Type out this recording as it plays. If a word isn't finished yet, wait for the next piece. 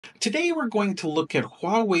Today we're going to look at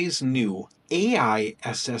Huawei's new AI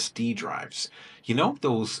SSD drives. You know,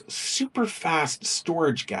 those super fast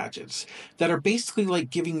storage gadgets that are basically like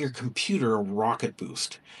giving your computer a rocket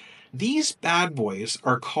boost. These bad boys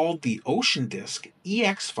are called the Ocean Disk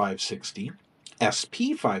EX560,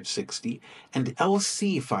 SP560, and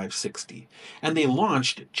LC560, and they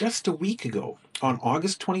launched just a week ago on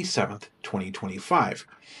August 27th, 2025.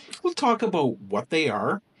 We'll talk about what they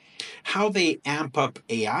are, how they amp up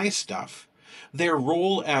AI stuff, their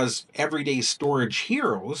role as everyday storage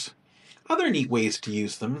heroes, other neat ways to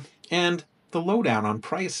use them, and the lowdown on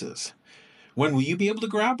prices. When will you be able to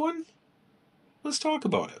grab one? Let's talk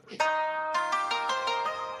about it.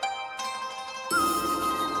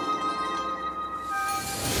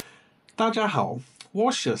 大家好，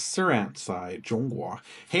我是 Surant 在中国.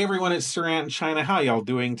 Hey everyone, it's Surant in China. How y'all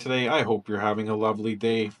doing today? I hope you're having a lovely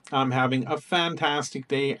day. I'm having a fantastic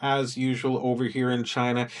day as usual over here in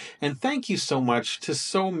China. And thank you so much to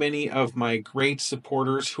so many of my great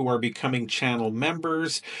supporters who are becoming channel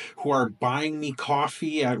members, who are buying me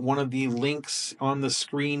coffee at one of the links on the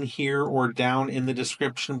screen here or down in the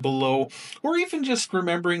description below, or even just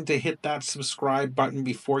remembering to hit that subscribe button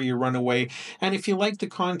before you run away. And if you like the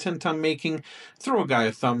content I'm making, throw a guy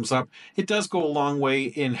a thumbs up. It does go a long way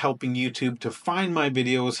in helping YouTube to find my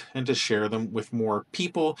videos and to share them with more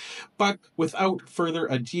people. But without further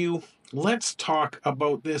ado, let's talk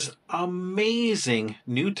about this amazing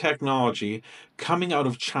new technology coming out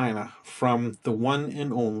of China from the one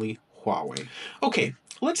and only Huawei. Okay,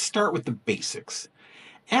 let's start with the basics.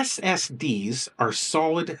 SSDs are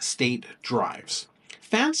solid-state drives.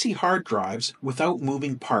 Fancy hard drives without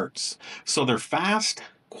moving parts, so they're fast,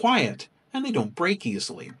 quiet, and they don't break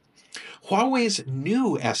easily. Huawei's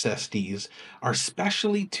new SSDs are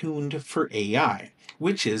specially tuned for AI,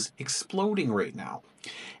 which is exploding right now.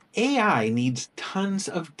 AI needs tons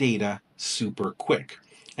of data super quick,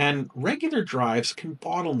 and regular drives can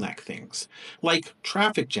bottleneck things, like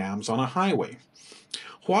traffic jams on a highway.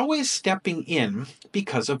 Huawei's stepping in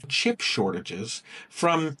because of chip shortages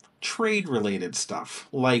from trade-related stuff,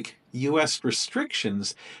 like US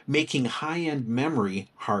restrictions making high-end memory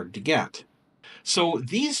hard to get. So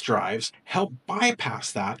these drives help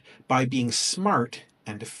bypass that by being smart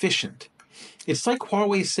and efficient. It's like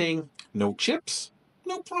Huawei saying, no chips?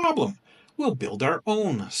 No problem. We'll build our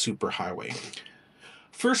own superhighway.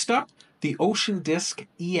 First up, the Ocean Disk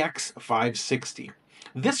EX560.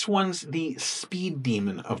 This one's the speed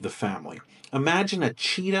demon of the family. Imagine a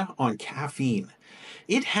cheetah on caffeine.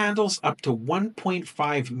 It handles up to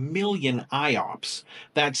 1.5 million IOPS,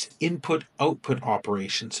 that's input-output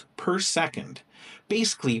operations, per second.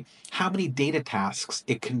 Basically, how many data tasks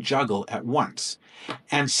it can juggle at once.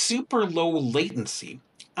 And super low latency,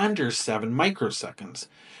 under 7 microseconds,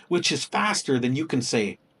 which is faster than you can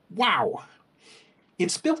say, wow.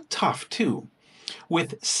 It's built tough, too,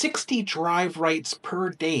 with 60 drive writes per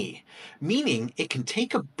day, meaning it can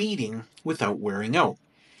take a beating without wearing out.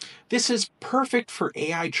 This is perfect for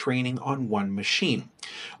AI training on one machine,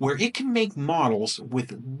 where it can make models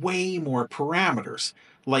with way more parameters,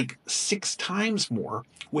 like 6 times more,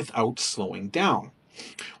 without slowing down.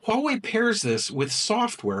 Huawei pairs this with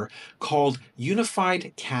software called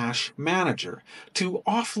Unified Cache Manager to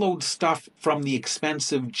offload stuff from the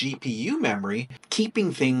expensive GPU memory,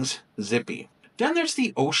 keeping things zippy. Then there's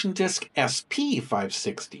the Ocean Disk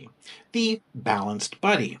SP560, the balanced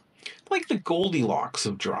buddy, like the Goldilocks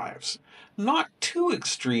of drives. Not too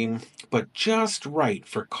extreme, but just right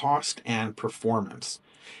for cost and performance.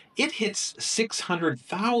 It hits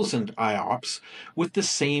 600,000 IOPS with the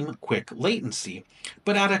same quick latency,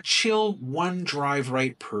 but at a chill 1 drive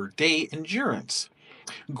write per day endurance.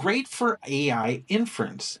 Great for AI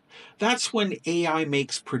inference. That's when AI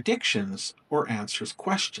makes predictions or answers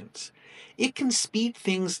questions. It can speed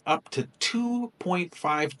things up to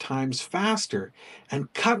 2.5 times faster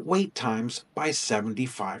and cut wait times by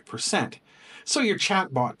 75%, so your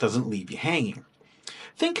chatbot doesn't leave you hanging.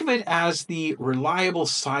 Think of it as the reliable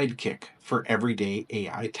sidekick for everyday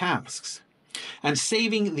AI tasks. And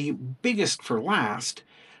saving the biggest for last,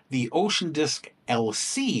 the Ocean Disk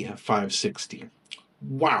LC560.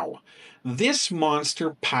 Wow, this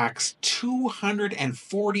monster packs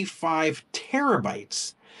 245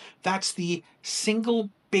 terabytes. That's the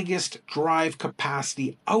single biggest drive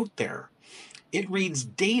capacity out there. It reads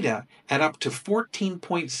data at up to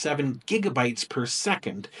 14.7 gigabytes per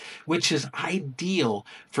second, which is ideal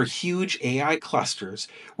for huge AI clusters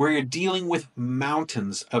where you're dealing with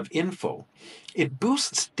mountains of info. It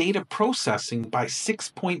boosts data processing by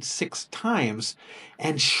 6.6 times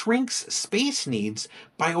and shrinks space needs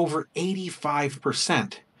by over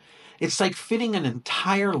 85%. It's like fitting an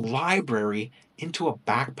entire library into a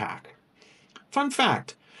backpack. Fun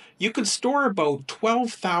fact, you could store about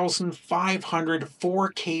 12,500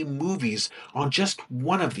 4K movies on just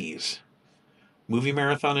one of these. Movie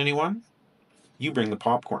marathon, anyone? You bring the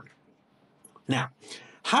popcorn. Now,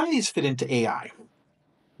 how do these fit into AI?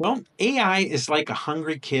 Well, AI is like a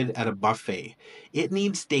hungry kid at a buffet. It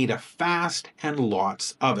needs data fast and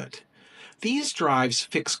lots of it. These drives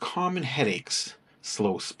fix common headaches,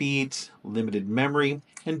 slow speeds, limited memory,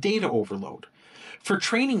 and data overload. For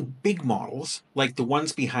training big models, like the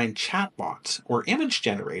ones behind chatbots or image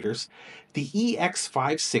generators, the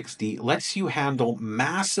EX560 lets you handle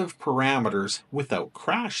massive parameters without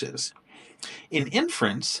crashes. In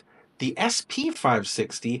inference, the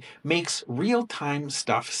SP560 makes real time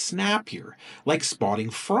stuff snappier, like spotting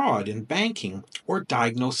fraud in banking or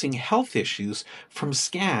diagnosing health issues from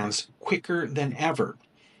scans quicker than ever.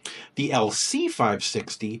 The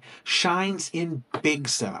LC560 shines in big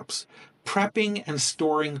setups, prepping and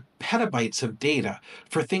storing petabytes of data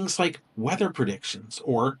for things like weather predictions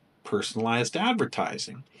or personalized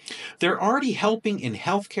advertising. They're already helping in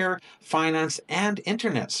healthcare, finance, and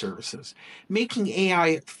internet services, making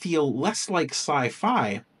AI feel less like sci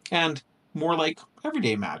fi and more like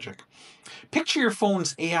everyday magic. Picture your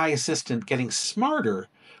phone's AI assistant getting smarter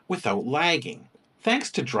without lagging,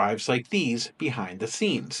 thanks to drives like these behind the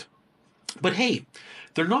scenes. But hey,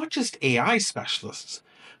 they're not just AI specialists,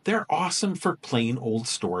 they're awesome for plain old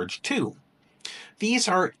storage too. These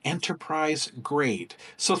are enterprise grade,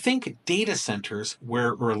 so think data centers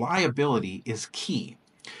where reliability is key.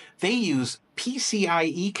 They use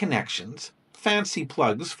PCIe connections, fancy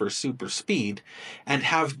plugs for super speed, and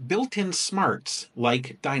have built in smarts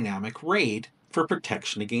like dynamic RAID for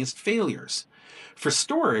protection against failures. For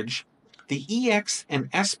storage, the EX and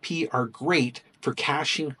SP are great for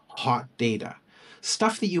caching hot data,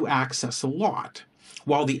 stuff that you access a lot,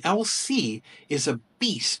 while the LC is a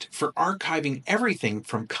beast for archiving everything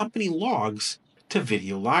from company logs to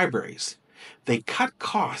video libraries. They cut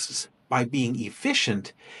costs by being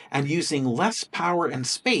efficient and using less power and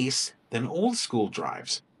space than old school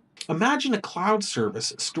drives. Imagine a cloud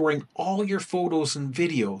service storing all your photos and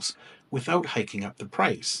videos without hiking up the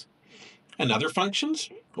price. And other functions?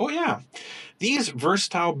 Oh, yeah. These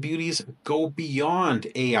versatile beauties go beyond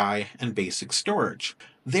AI and basic storage.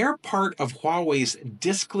 They're part of Huawei's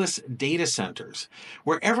diskless data centers,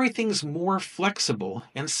 where everything's more flexible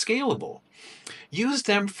and scalable. Use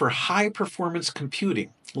them for high performance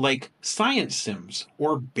computing, like science sims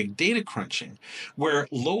or big data crunching, where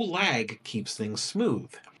low lag keeps things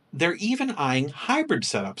smooth. They're even eyeing hybrid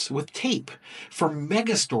setups with tape for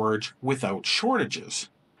mega storage without shortages.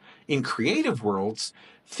 In creative worlds,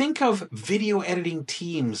 think of video editing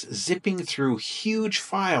teams zipping through huge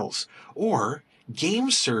files or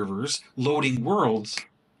game servers loading worlds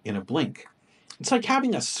in a blink. It's like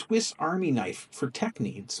having a Swiss Army knife for tech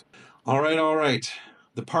needs. All right.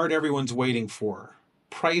 The part everyone's waiting for,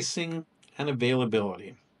 pricing and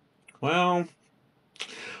availability. Well,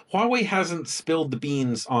 Huawei hasn't spilled the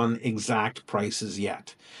beans on exact prices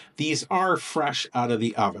yet. These are fresh out of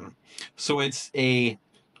the oven. So it's a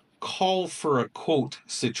call for a quote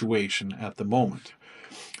situation at the moment.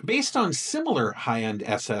 Based on similar high end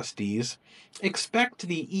SSDs, expect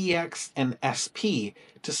the EX and SP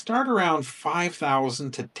to start around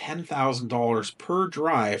 $5,000 to $10,000 per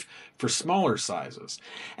drive for smaller sizes,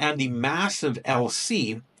 and the massive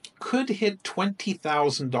LC could hit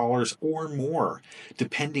 $20,000 or more,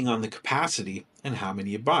 depending on the capacity and how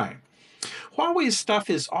many you buy. Huawei's stuff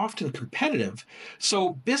is often competitive, so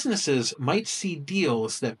businesses might see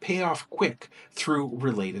deals that pay off quick through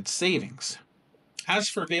related savings. As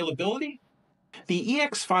for availability, the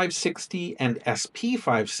EX560 and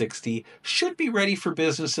SP560 should be ready for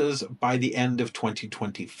businesses by the end of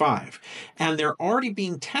 2025, and they're already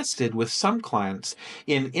being tested with some clients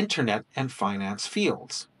in internet and finance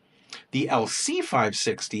fields. The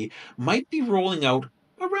LC560 might be rolling out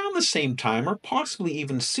around the same time or possibly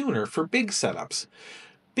even sooner for big setups.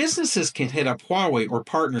 Businesses can hit up Huawei or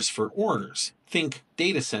partners for orders, think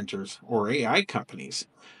data centers or AI companies.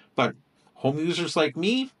 But home users like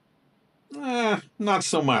me, not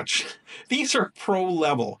so much. These are pro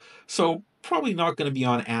level, so probably not going to be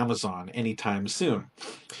on Amazon anytime soon.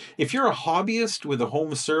 If you're a hobbyist with a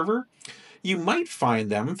home server, you might find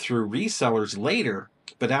them through resellers later,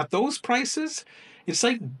 but at those prices, it's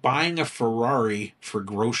like buying a Ferrari for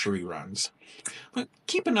grocery runs. But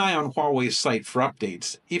keep an eye on Huawei's site for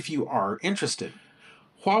updates if you are interested.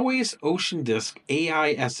 Huawei's Ocean Disk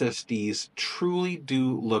AI SSDs truly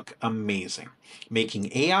do look amazing,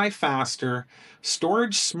 making AI faster,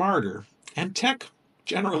 storage smarter, and tech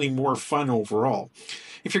generally more fun overall.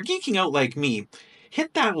 If you're geeking out like me,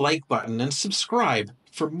 hit that like button and subscribe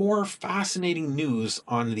for more fascinating news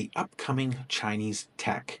on the upcoming Chinese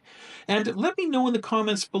tech. And let me know in the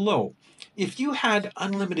comments below, if you had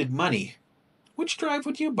unlimited money, which drive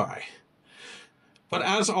would you buy? But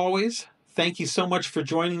as always, thank you so much for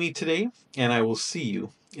joining me today, and I will see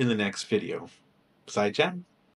you in the next video. 再见。